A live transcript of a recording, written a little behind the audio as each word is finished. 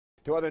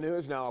To other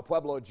news now, a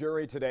Pueblo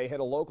jury today hit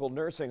a local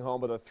nursing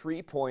home with a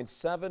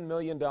 $3.7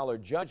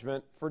 million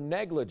judgment for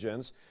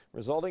negligence,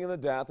 resulting in the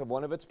death of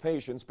one of its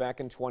patients back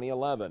in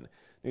 2011.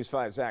 News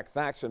 5's Zach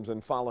Thaxton's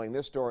been following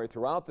this story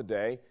throughout the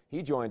day.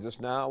 He joins us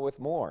now with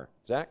more.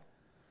 Zach?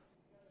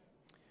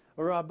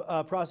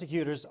 Rob,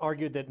 prosecutors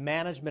argued that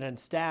management and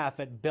staff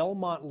at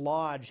Belmont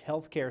Lodge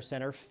Healthcare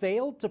Center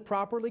failed to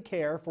properly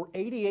care for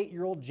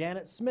 88-year-old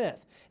Janet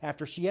Smith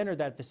after she entered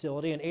that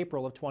facility in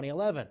April of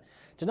 2011.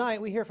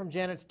 Tonight, we hear from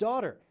Janet's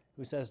daughter,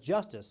 who says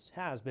justice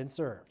has been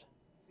served.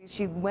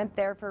 She went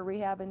there for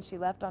rehab and she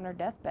left on her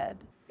deathbed.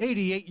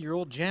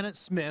 88-year-old Janet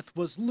Smith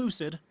was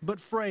lucid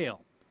but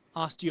frail.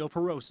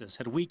 Osteoporosis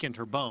had weakened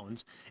her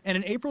bones, and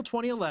in April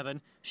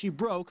 2011, she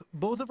broke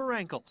both of her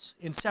ankles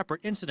in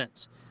separate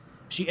incidents.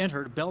 She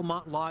entered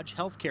Belmont Lodge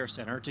Healthcare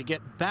Center to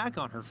get back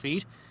on her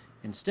feet.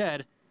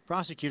 Instead,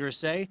 prosecutors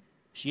say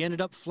she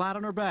ended up flat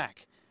on her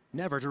back,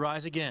 never to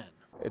rise again.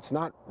 It's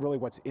not really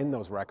what's in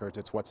those records,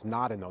 it's what's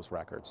not in those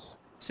records.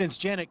 Since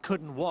Janet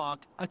couldn't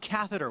walk, a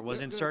catheter was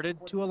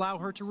inserted to allow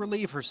her to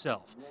relieve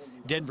herself.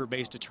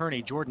 Denver-based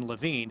attorney Jordan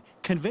Levine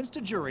convinced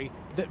a jury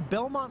that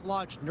Belmont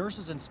Lodge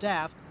nurses and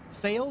staff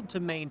failed to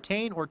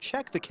maintain or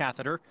check the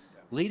catheter,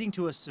 leading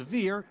to a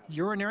severe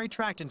urinary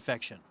tract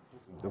infection.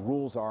 The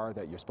rules are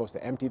that you're supposed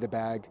to empty the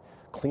bag,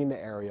 clean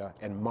the area,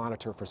 and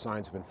monitor for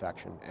signs of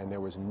infection, and there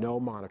was no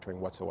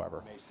monitoring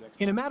whatsoever.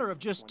 In a matter of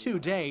just 2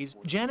 days,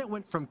 Janet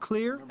went from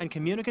clear and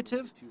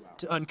communicative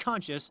to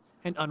unconscious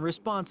and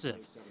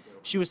unresponsive.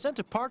 She was sent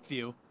to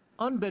Parkview,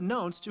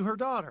 unbeknownst to her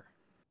daughter.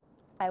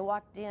 I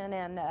walked in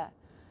and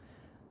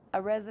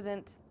a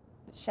resident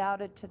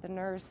shouted to the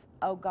nurse,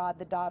 "Oh God,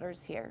 the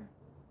daughter's here."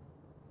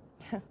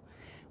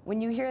 When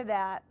you hear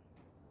that,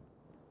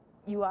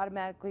 you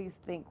automatically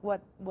think,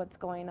 what's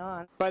going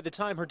on? By the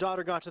time her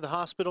daughter got to the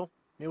hospital,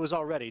 it was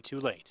already too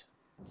late.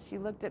 She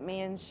looked at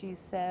me and she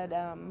said,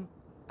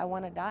 I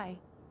want to die.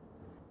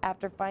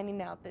 After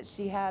finding out that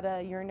she had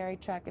a urinary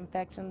tract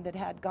infection that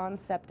had gone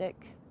septic,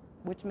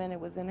 which meant it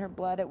was in her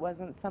blood, it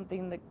wasn't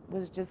something that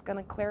was just going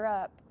to clear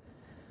up,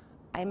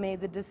 I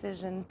made the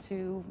decision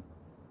to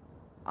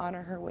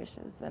honor her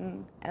wishes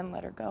and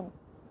let her go.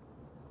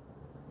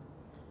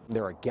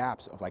 There are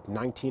gaps of like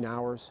 19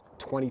 hours,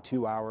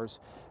 22 hours,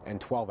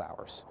 and 12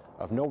 hours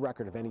of no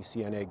record of any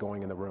CNA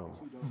going in the room.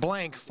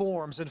 Blank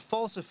forms and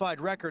falsified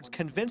records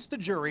convinced the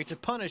jury to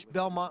punish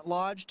Belmont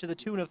Lodge to the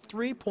tune of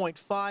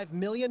 $3.5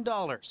 million.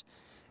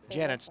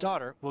 Janet's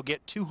daughter will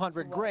get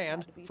 $200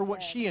 grand for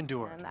what she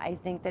endured. And I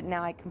think that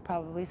now I can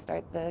probably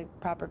start the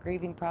proper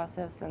grieving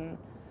process and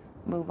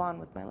move on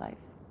with my life.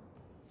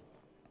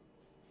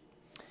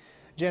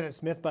 Janet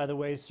Smith, by the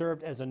way,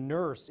 served as a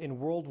nurse in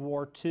World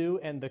War II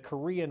and the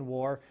Korean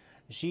War.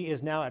 She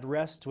is now at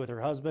rest with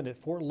her husband at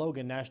Fort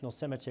Logan National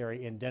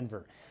Cemetery in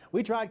Denver.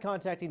 We tried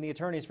contacting the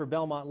attorneys for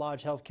Belmont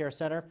Lodge Healthcare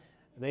Center.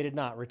 They did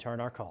not return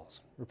our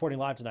calls. Reporting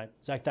live tonight,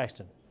 Zach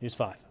Thaxton, News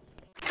 5.